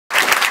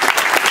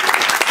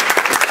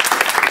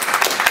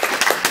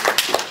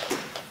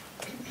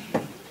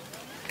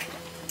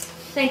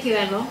Thank you,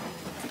 Emil.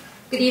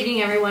 Good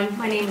evening, everyone.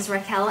 My name is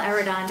Raquel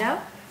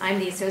Arredondo. I'm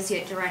the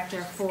Associate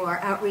Director for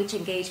Outreach,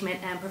 Engagement,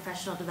 and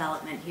Professional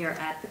Development here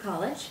at the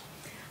college.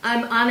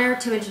 I'm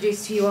honored to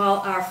introduce to you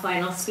all our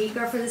final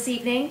speaker for this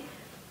evening,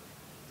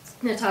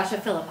 Natasha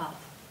Filipov.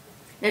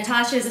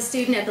 Natasha is a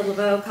student at the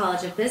LeBow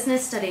College of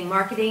Business studying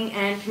marketing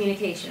and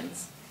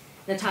communications.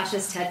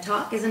 Natasha's TED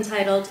Talk is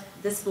entitled,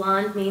 "This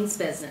Blonde Means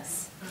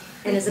Business,"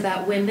 and is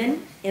about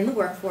women in the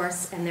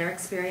workforce and their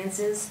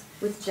experiences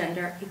with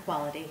gender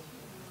equality.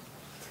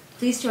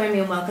 Please join me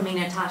in welcoming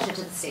Natasha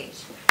to the stage.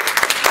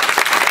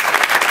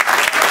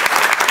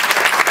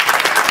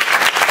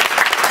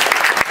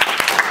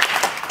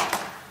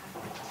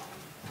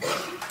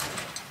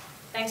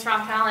 Thanks,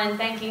 Raquel, and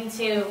thank you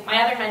to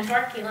my other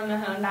mentor, Caitlin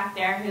Mahone, back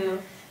there, who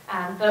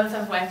both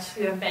of which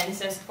who have been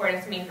so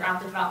supportive to me throughout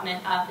the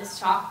development of this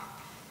talk.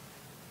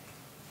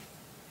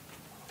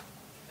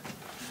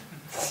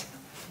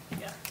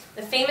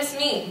 The famous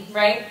meme,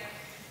 right?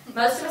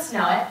 Most of us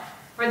know it.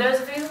 For those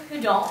of you who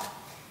don't,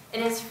 it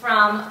is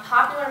from a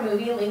popular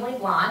movie, Legally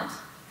Blonde.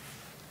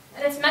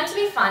 And it's meant to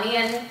be funny,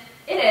 and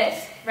it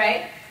is,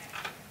 right?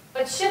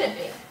 But should it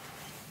be?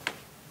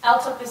 Elle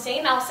took the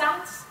same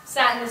LSATs,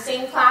 sat in the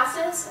same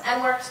classes,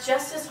 and worked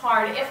just as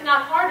hard, if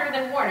not harder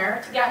than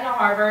Warner, to get into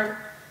Harvard.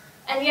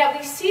 And yet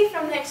we see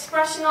from the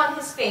expression on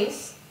his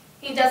face,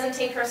 he doesn't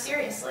take her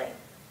seriously.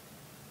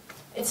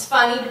 It's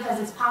funny because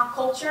it's pop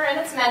culture, and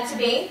it's meant to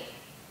be.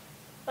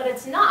 But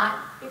it's not,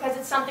 because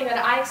it's something that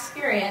I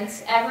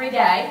experience every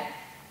day,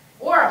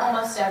 or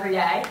almost every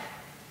day,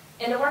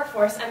 in the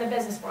workforce and the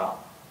business world.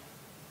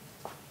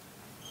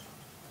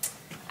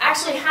 I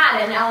actually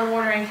had an Elle and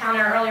Warner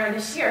encounter earlier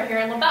this year here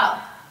in LeBow.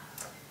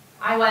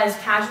 I was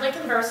casually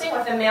conversing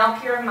with a male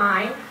peer of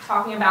mine,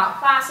 talking about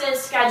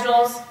classes,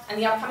 schedules, and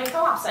the upcoming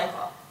co-op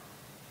cycle.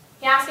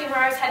 He asked me where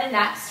I was headed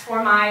next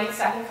for my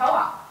second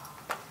co-op.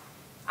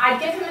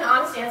 I'd give him an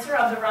honest answer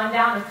of the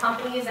rundown of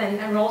companies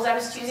and roles I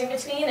was choosing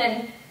between,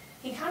 and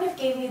he kind of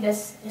gave me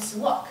this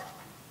look.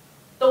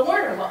 The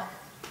Warner look.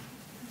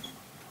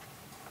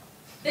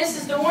 This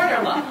is the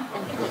Warner look.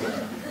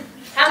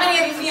 How many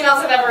of you females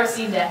have ever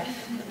received it?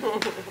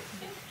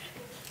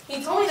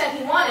 He told me that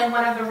he wanted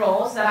one of the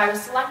roles that I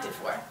was selected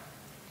for.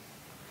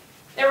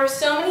 There were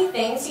so many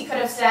things he could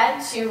have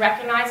said to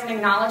recognize and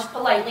acknowledge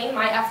politely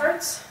my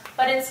efforts,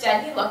 but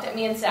instead he looked at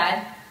me and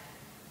said,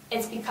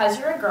 "It's because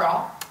you're a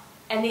girl,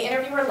 and the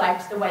interviewer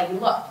liked the way you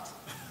looked."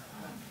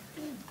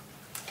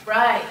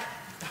 Right.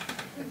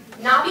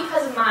 Not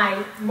because of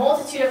my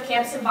multitude of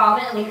campus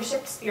involvement and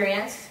leadership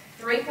experience,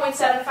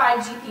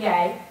 3.75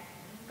 GPA,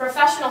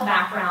 professional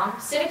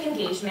background, civic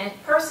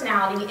engagement,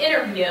 personality,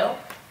 interview,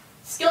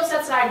 skill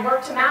sets that I'd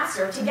worked to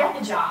master to get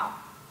the job.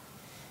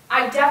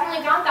 I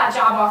definitely got that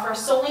job offer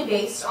solely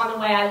based on the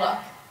way I look.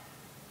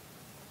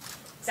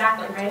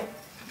 Exactly, right?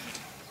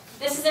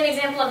 This is an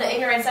example of the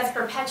ignorance that's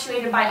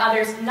perpetuated by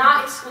others,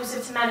 not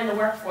exclusive to men in the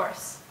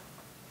workforce.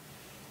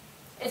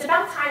 It's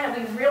about time that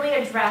we really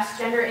address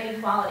gender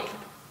inequality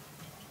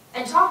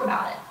and talk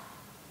about it.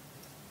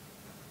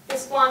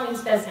 This blonde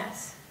means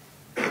business.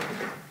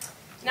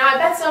 Now, I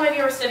bet some of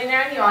you are sitting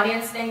there in the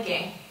audience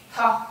thinking,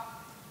 oh,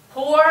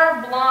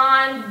 poor,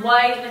 blonde,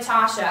 white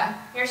Natasha.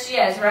 Here she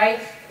is, right?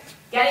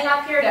 Getting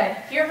up here to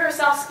hear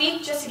herself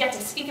speak just to get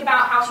to speak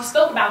about how she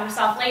spoke about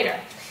herself later.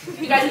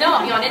 You guys know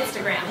I'll be on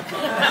Instagram.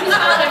 Please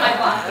follow my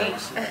blog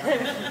page.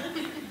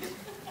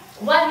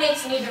 What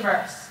makes me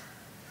diverse?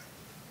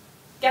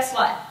 Guess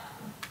what?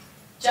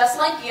 Just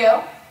like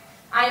you,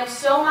 I am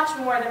so much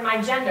more than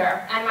my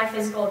gender and my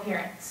physical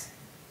appearance.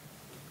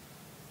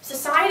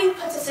 Society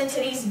puts us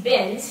into these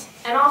bins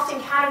and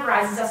often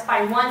categorizes us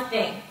by one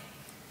thing: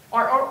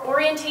 our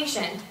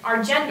orientation,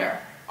 our gender,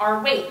 our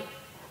weight,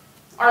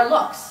 our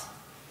looks.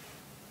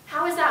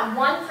 How is that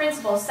one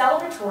principle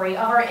celebratory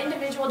of our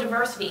individual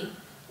diversity,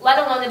 let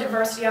alone the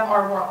diversity of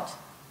our world?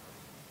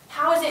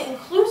 How is it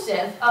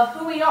inclusive of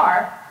who we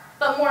are,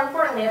 but more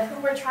importantly, of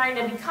who we're trying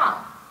to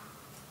become?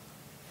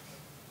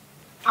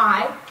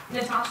 I,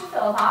 Natasha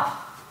Filipov,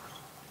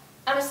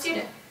 am a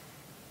student.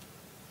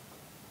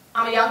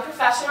 I'm a young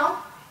professional.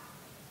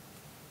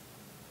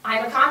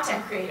 I'm a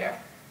content creator.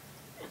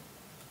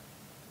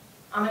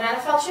 I'm an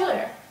NFL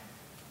cheerleader.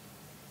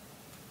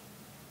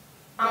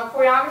 I'm a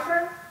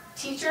choreographer,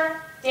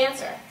 teacher,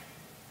 dancer.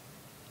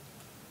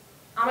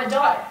 I'm a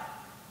daughter.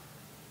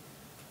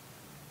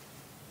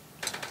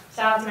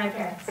 Shout out to my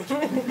parents.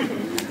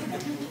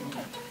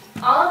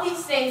 All of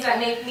these things that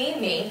make me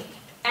me,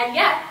 and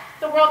yet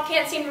the world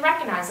can't seem to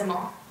recognize them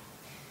all.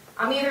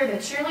 I'm either the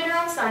cheerleader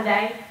on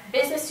Sunday,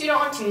 business student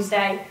on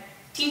Tuesday,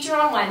 teacher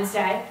on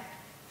Wednesday.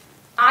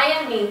 I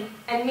am me,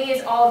 and me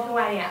is all of who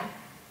I am.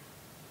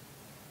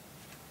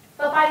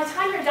 But by the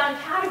time you're done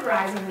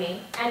categorizing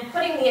me and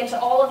putting me into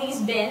all of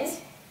these bins,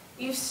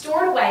 you've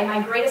stored away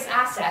my greatest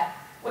asset,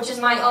 which is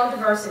my own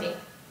diversity,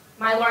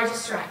 my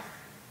largest strength.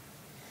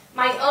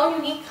 My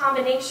own unique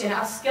combination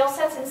of skill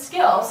sets and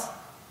skills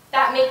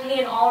that make me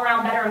an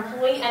all-around better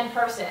employee and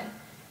person,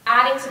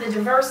 adding to the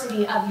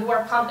diversity of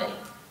your company.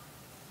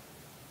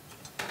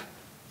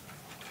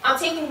 I'm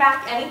taking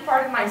back any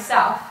part of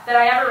myself that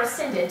I ever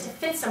rescinded to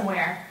fit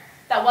somewhere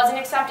that wasn't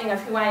accepting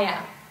of who I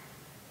am.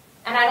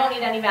 And I don't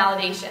need any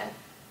validation.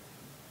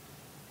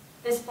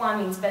 This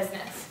blonde means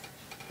business.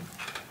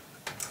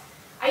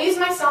 I use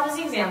myself as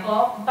the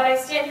example, but I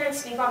stand here and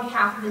speak on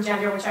behalf of the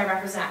gender which I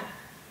represent.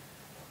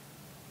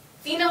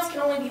 Females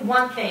can only be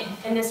one thing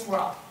in this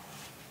world.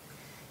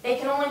 They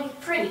can only be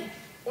pretty,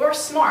 or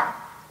smart,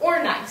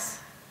 or nice.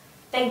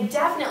 They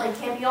definitely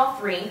can't be all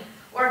three,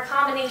 or a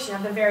combination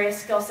of the various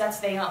skill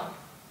sets they own.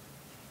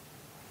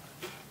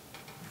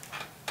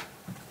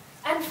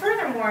 And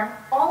furthermore,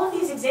 all of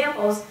these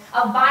examples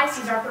of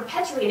biases are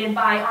perpetuated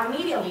by our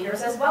media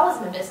leaders as well as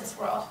in the business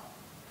world.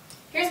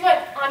 Here's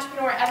what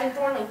entrepreneur Evan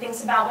Thornley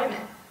thinks about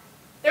women.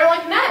 They're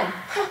like men,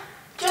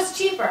 just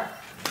cheaper.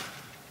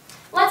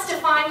 Let's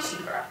define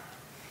cheaper.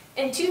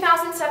 In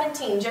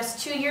 2017, just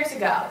 2 years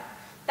ago,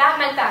 that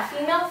meant that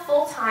female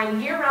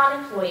full-time,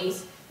 year-round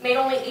employees made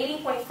only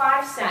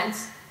 80.5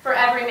 cents for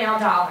every male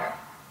dollar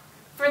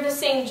for the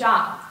same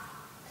job.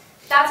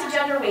 That's a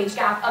gender wage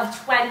gap of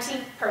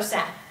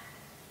 20%.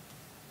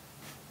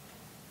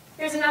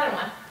 Here's another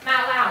one,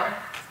 Matt Lauer.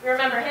 You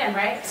remember him,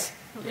 right?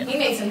 He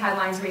made some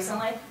headlines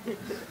recently. In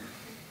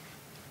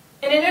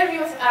an interview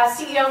with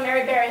CEO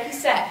Mary Barrett, he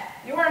said,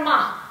 "You were a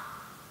mom.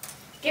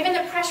 Given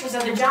the pressures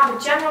of the job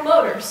at General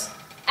Motors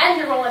and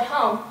your role at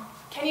home,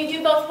 can you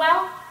do both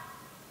well?"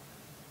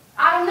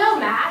 I don't know,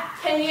 Matt.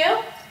 Can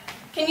you?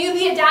 Can you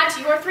be a dad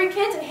to your 3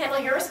 kids and handle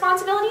your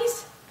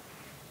responsibilities?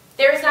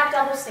 There is that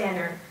double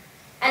standard,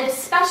 and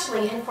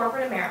especially in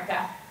corporate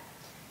America.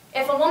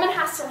 If a woman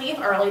has to leave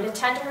early to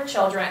tend to her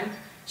children,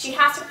 she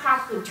has to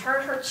practically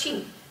turn her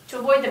cheek to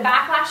avoid the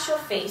backlash she'll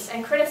face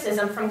and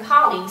criticism from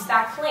colleagues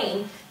that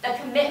claim that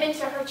commitment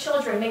to her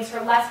children makes her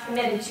less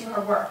committed to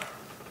her work.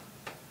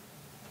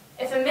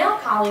 If a male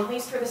colleague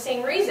leaves for the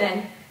same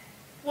reason,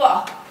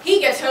 well, he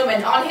gets home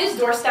and on his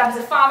doorstep is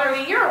a Father of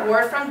the Year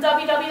award from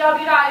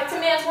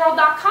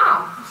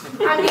www.itsamansworld.com.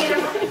 I mean,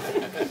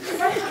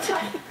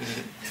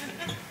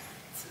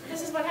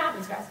 this is what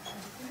happens, guys.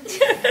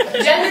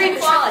 Gender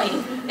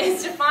equality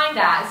is defined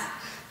as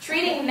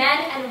treating men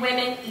and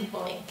women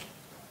equally.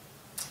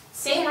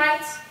 Same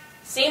rights,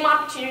 same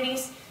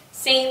opportunities,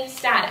 same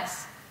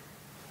status.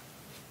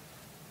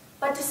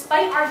 But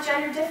despite our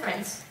gender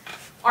difference,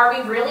 are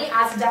we really,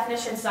 as the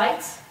definition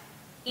cites,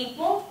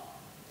 equal?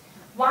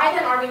 Why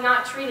then are we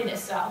not treated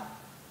as so?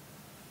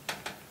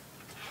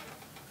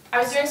 I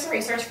was doing some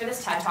research for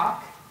this TED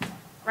Talk,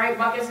 right?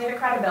 What gives me the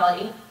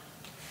credibility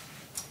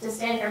to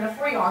stand here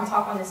before you all and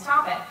talk on this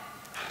topic?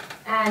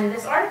 And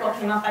this article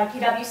came up by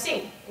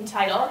PwC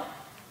entitled,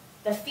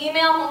 "The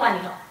Female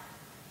Millennial,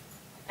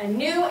 A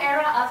New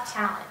Era of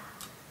Talent."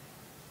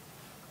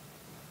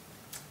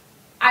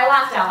 I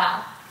laughed out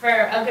loud for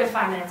a good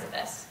 5 minutes of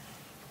this.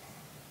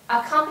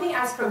 A company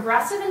as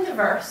progressive and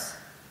diverse,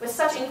 with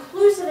such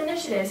inclusive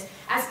initiatives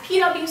as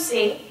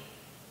PwC,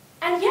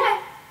 and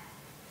yet,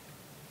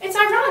 it's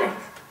ironic.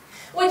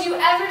 Would you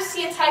ever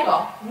see a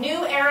title,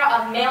 New Era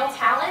of Male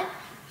Talent?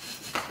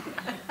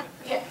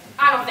 Yeah,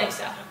 I don't think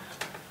so.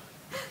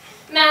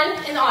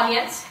 Men in the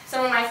audience,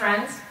 some of my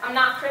friends, I'm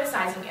not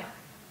criticizing you.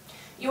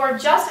 You are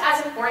just as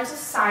important to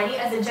society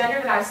as the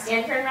gender that I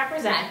stand here and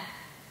represent,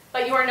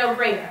 but you are no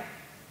greater.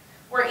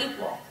 We're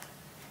equal.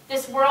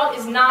 This world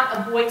is not a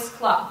boys'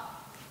 club.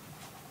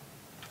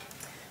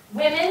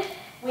 Women,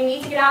 we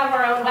need to get out of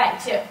our own way,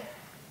 too.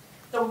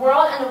 The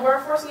world and the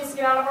workforce needs to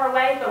get out of our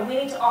way, but we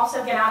need to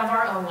also get out of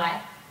our own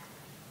way.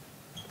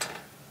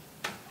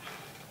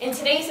 In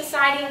today's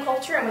society and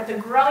culture, and with the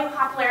growing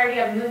popularity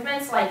of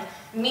movements like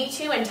Me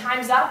Too and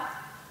Time's Up,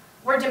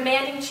 we're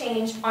demanding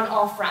change on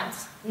all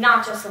fronts,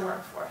 not just the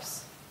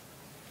workforce.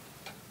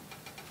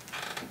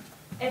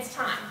 It's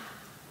time.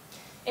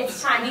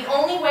 It's time. The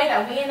only way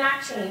that we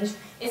enact change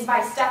is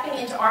by stepping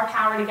into our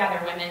power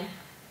together, women.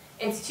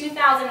 It's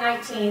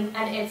 2019,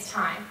 and it's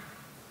time.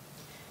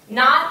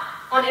 Not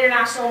on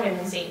International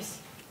Women's Days.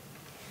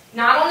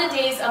 Not on the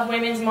days of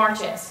women's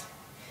marches.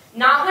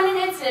 Not when an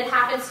incident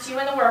happens to you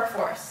in the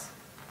workforce.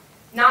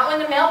 Not when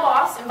the male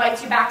boss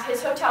invites you back to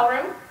his hotel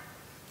room.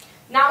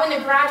 Not when the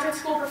graduate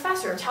school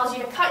professor tells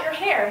you to cut your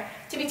hair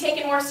to be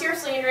taken more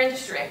seriously in your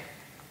industry.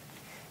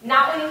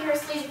 Not when you hear a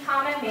sleazy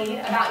comment made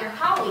about your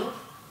colleague.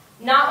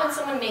 Not when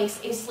someone makes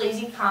a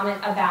sleazy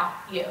comment about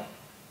you.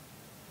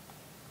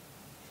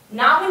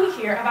 Not when you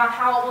hear about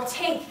how it will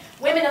take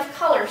women of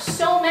color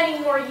so many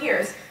more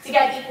years to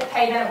get equal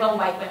pay than it will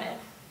white women.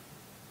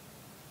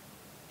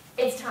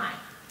 It's time.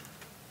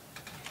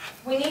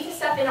 We need to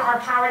step into our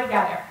power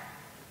together.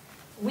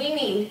 We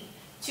need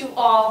to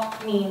all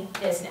mean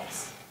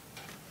business.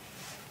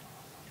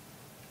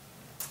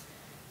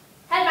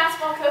 Head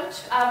basketball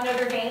coach of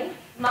Notre Dame,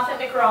 Muffet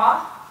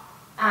McGraw,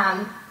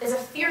 is a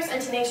fierce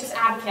and tenacious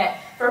advocate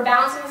for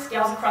balancing the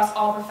scales across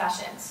all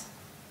professions.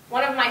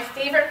 One of my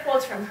favorite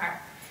quotes from her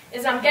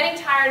is, "I'm getting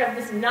tired of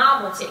this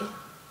novelty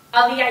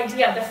of the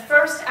idea of the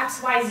first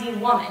XYZ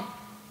woman.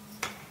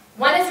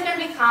 When is it going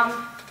to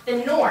become the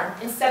norm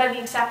instead of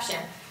the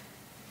exception?"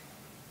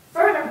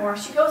 Furthermore,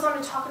 she goes on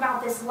to talk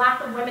about this lack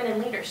of women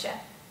in leadership.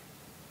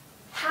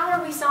 How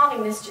are we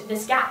solving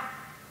this gap?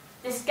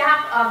 This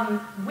gap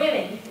of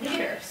women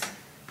leaders,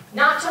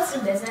 not just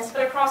in business,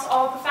 but across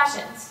all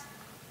professions.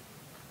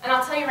 And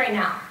I'll tell you right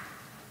now,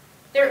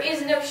 there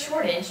is no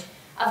shortage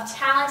of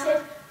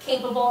talented,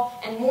 capable,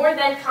 and more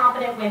than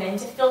competent women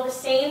to fill the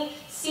same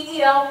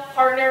CEO,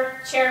 partner,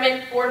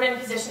 chairman, boardman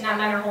position that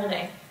men are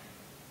holding.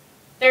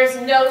 There's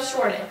no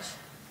shortage.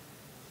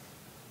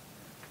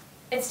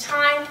 It's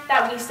time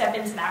that we step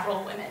into that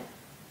role, women.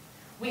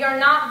 We are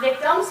not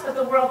victims, but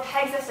the world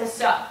pegs us as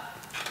so.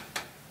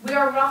 We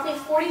are roughly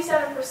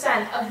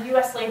 47% of the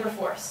U.S. labor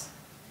force.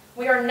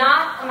 We are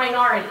not a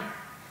minority.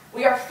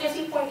 We are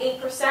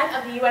 50.8%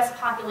 of the U.S.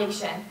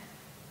 population,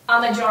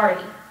 a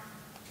majority.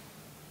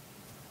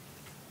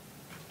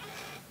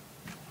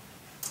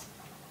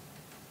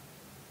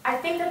 I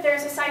think that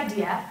there's this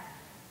idea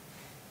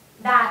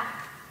that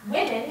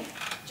women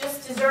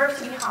just deserve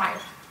to be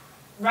hired,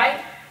 right?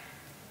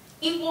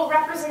 Equal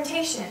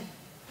representation.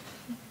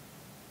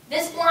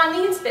 This blonde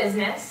means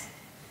business,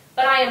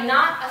 but I am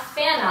not a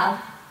fan of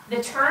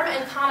the term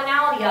and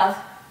commonality of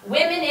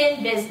women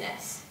in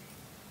business.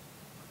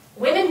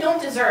 Women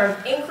don't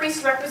deserve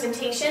increased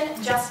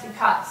representation just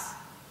because.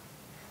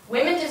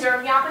 Women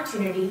deserve the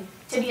opportunity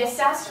to be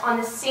assessed on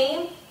the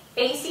same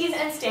bases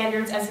and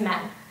standards as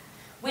men.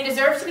 We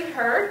deserve to be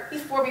heard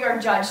before we are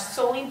judged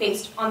solely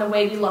based on the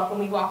way we look when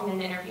we walk in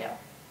an interview.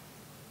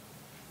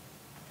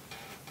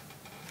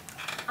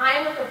 I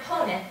am a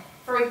proponent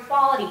for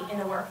equality in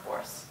the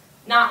workforce,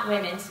 not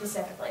women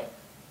specifically.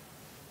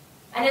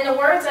 And in the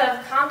words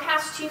of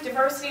Comcast Chief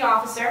Diversity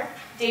Officer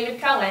David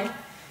Cohen,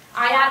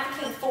 I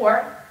advocate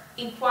for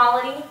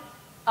equality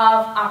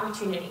of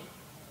opportunity.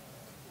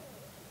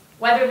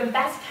 Whether the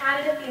best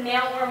candidate be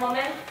male or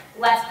woman,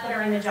 let's put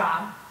her in the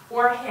job,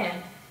 or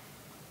him.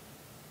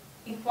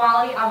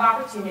 Equality of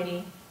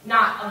opportunity,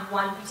 not of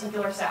one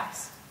particular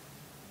sex.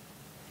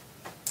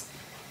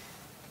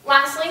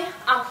 Lastly,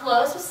 I'll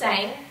close with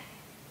saying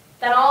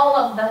that all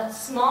of the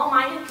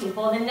small-minded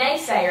people, the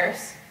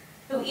naysayers,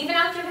 who even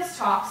after this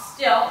talk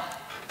still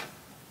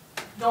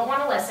don't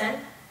want to listen,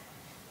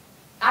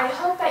 I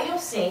hope that you'll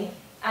see,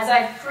 as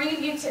I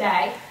preview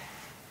today,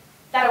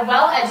 that a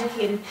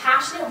well-educated,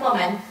 passionate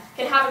woman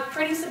can have a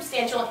pretty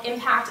substantial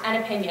impact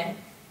and opinion,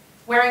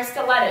 wearing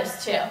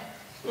stilettos too.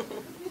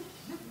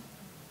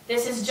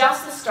 This is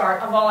just the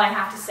start of all I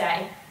have to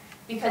say,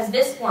 because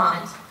this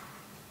blonde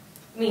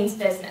means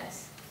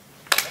business.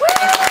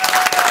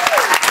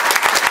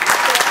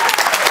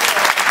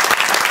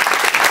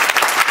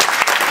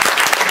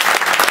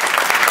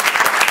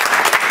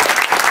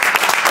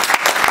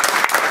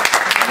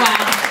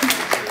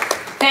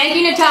 Thank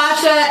you,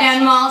 Natasha,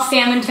 and Mal,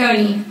 Sam, and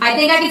Tony. I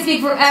think I can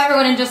speak for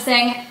everyone in just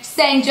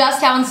saying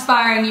just how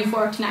inspiring you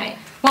were tonight.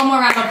 One more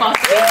round of applause,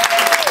 please.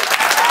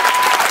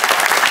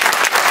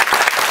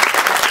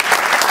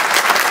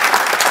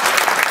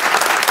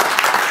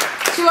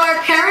 To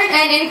our current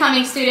and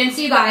incoming students,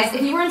 you guys,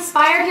 if you were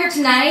inspired here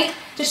tonight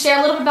to share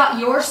a little bit about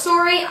your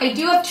story, I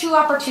do have 2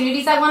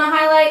 opportunities I want to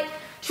highlight.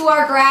 To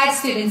our grad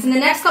students, in the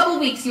next couple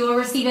weeks, you will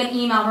receive an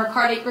email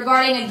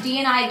regarding a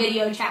D&I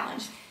video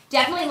challenge.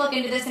 Definitely look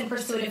into this and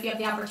pursue it if you have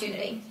the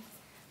opportunity.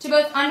 To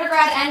both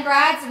undergrad and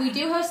grads, we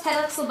do host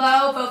TEDx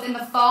LeBow both in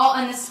the fall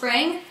and the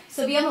spring,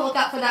 so be on the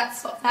lookout for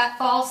that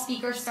fall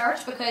speaker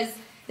search because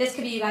this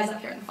could be you guys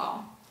up here in the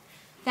fall.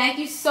 Thank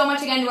you so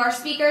much again to our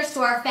speakers,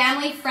 to our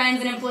family,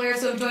 friends, and employers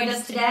who have joined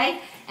us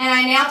today. And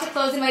I now, to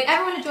close, invite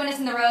everyone to join us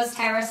in the Rose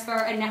Terrace for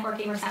a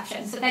networking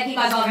reception. So thank you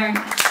guys all very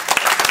much.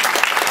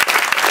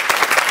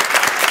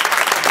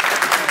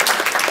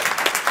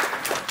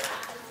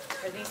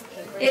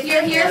 If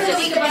you're here for the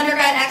week of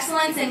undergrad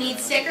excellence and need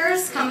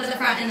stickers, come to the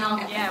front and I'll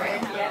get them for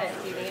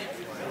you.